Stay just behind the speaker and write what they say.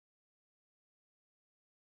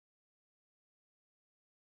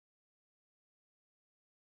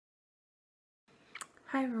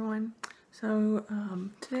Hi everyone. So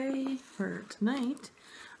today or tonight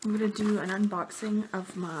I'm going to do an unboxing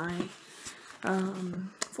of my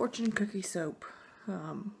fortune cookie soap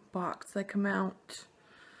box. They come out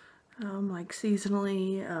like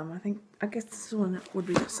seasonally. I guess this one would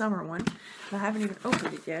be the summer one. I haven't even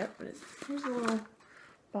opened it yet, but here's a little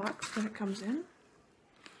box that it comes in.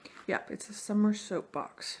 Yep, it's a summer soap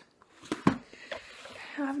box.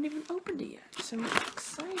 I haven't even opened it yet, so it's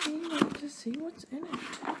exciting to see what's in it.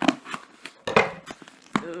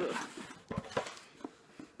 Ugh.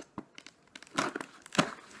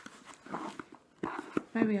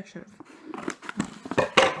 Maybe I should have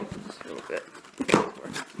opened this a little bit.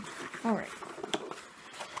 Alright.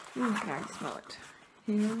 Can I smell it?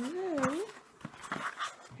 Here we go.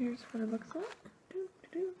 Here's what it looks like.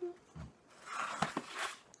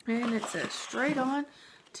 And it says, straight on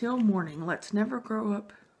till morning. Let's never grow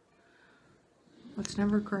up. Let's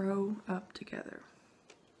never grow up together.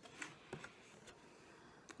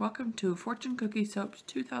 Welcome to Fortune Cookie Soap's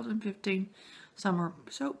 2015 Summer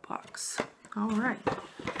Soap Box. Alright.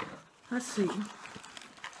 Let's see.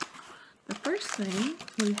 The first thing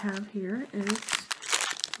we have here is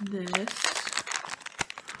this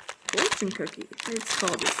fortune cookie. It's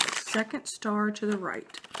called the Second Star to the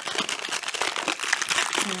Right.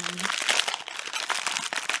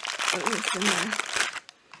 It's in there.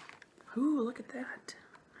 Ooh, look at that.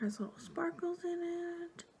 Has little sparkles in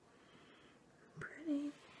it.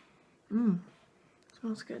 Pretty.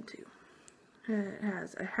 Smells good too. It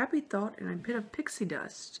has a happy thought and a bit of pixie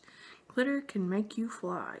dust. Glitter can make you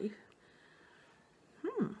fly.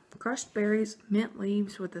 Crushed berries, mint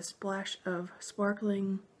leaves with a splash of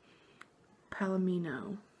sparkling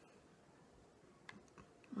palomino.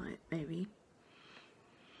 Maybe.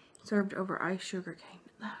 Served over iced sugar cane.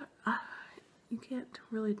 You can't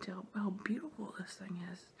really tell how beautiful this thing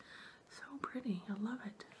is. So pretty. I love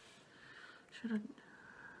it.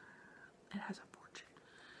 It has a fortune.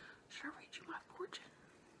 Should I read you my fortune?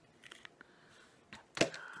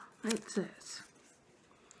 It says,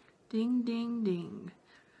 ding, ding, ding.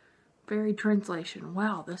 Fairy translation.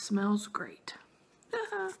 Wow, this smells great.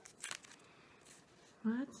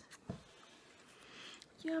 What?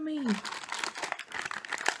 Yummy.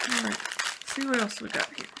 Alright, see what else we got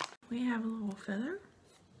here. We have a little feather.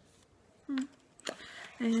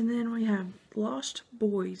 And then we have Lost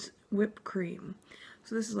Boys whipped cream.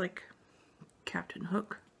 So this is like Captain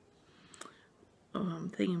Hook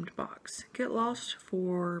themed box. Get lost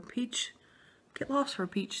for peach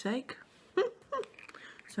sake.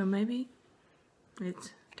 So maybe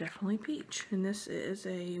it's definitely peach. And this is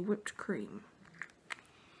a whipped cream.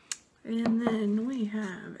 And then we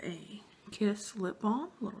have a Kiss lip balm,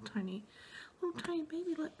 little tiny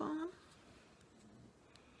baby lip balm.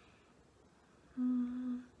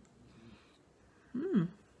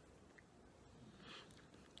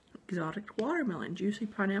 Exotic watermelon, juicy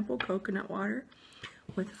pineapple, coconut water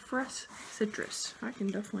with fresh citrus. I can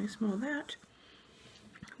definitely smell that.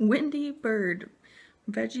 Windy bird,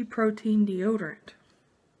 veggie protein deodorant.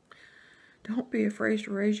 Don't be afraid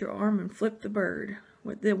to raise your arm and flip the bird.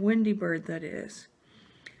 With the windy bird, that is.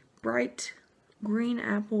 Bright green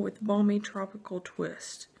apple with balmy tropical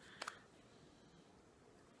twist.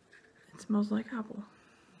 It smells like apple.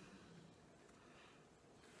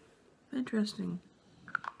 Interesting.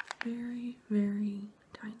 Very, very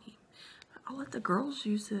tiny. I'll let the girls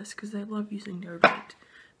use this because they love using deodorant.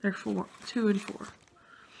 They're 2 and 4.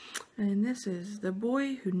 And this is The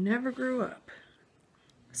Boy Who Never Grew Up.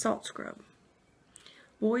 Salt scrub.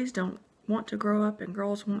 Boys don't want to grow up and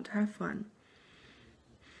girls want to have fun.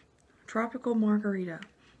 Tropical margarita.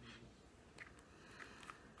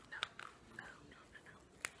 No.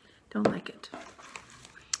 Don't like it.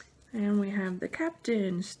 And we have the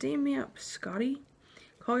Captain. Steam me up, Scotty.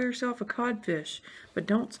 Call yourself a codfish, but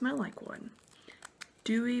don't smell like one.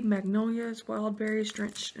 Dewy magnolias, wild berries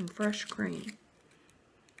drenched in fresh cream.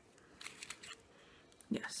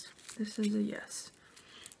 Yes, this is a yes.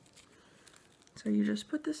 So you just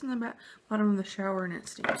put this in the bottom of the shower and it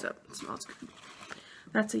steams up. It smells good.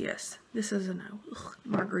 That's a yes. This is a no. Ugh,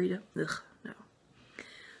 margarita. Ugh,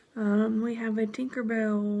 no. We have a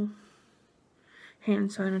Tinkerbell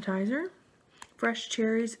hand sanitizer. Fresh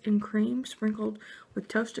cherries and cream sprinkled with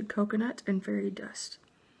toasted coconut and fairy dust.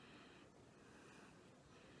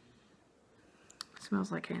 It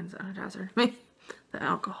smells like hand sanitizer to me. The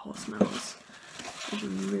alcohol smells is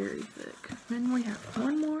very thick. Then we have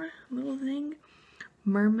one more little thing.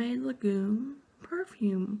 Mermaid Lagoon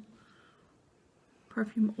perfume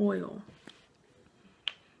oil.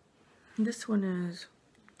 This one is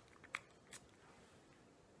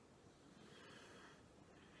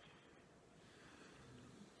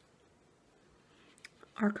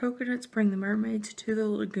Our coconuts bring the mermaids to the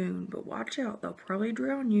lagoon, but watch out, they'll probably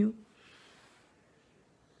drown you.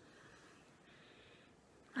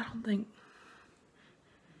 I don't think...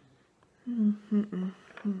 No.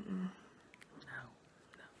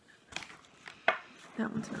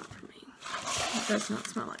 That one's not for me. It does not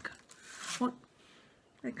smell like... Well,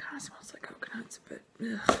 it kind of smells like coconuts, but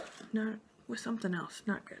ugh, not with something else.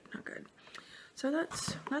 Not good, not good. So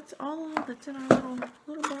that's all that's in our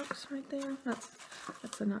little box right there. That's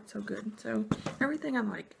a not so good. So everything I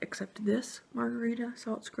like except this margarita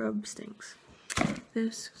salt scrub stinks.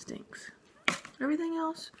 This stinks. Everything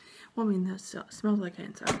else, well, I mean, this smells like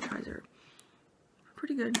hand sanitizer.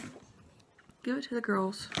 Pretty good. Give it to the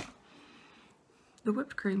girls. The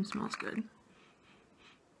whipped cream smells good.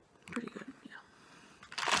 Pretty good, yeah.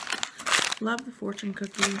 Love the fortune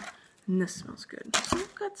cookie. And this smells good. So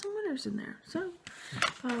we've got some winners in there. So,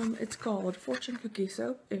 it's called Fortune Cookie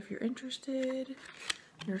Soap. If you're interested,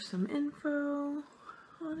 there's some info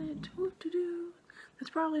on it. What to do? It's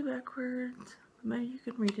probably backwards. But maybe you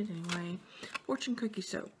can read it anyway. Fortune Cookie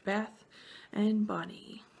Soap. Bath and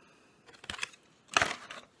Body.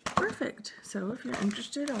 Perfect. So if you're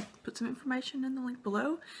interested, I'll put some information in the link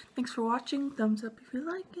below. Thanks for watching. Thumbs up if you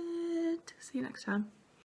like it. See you next time.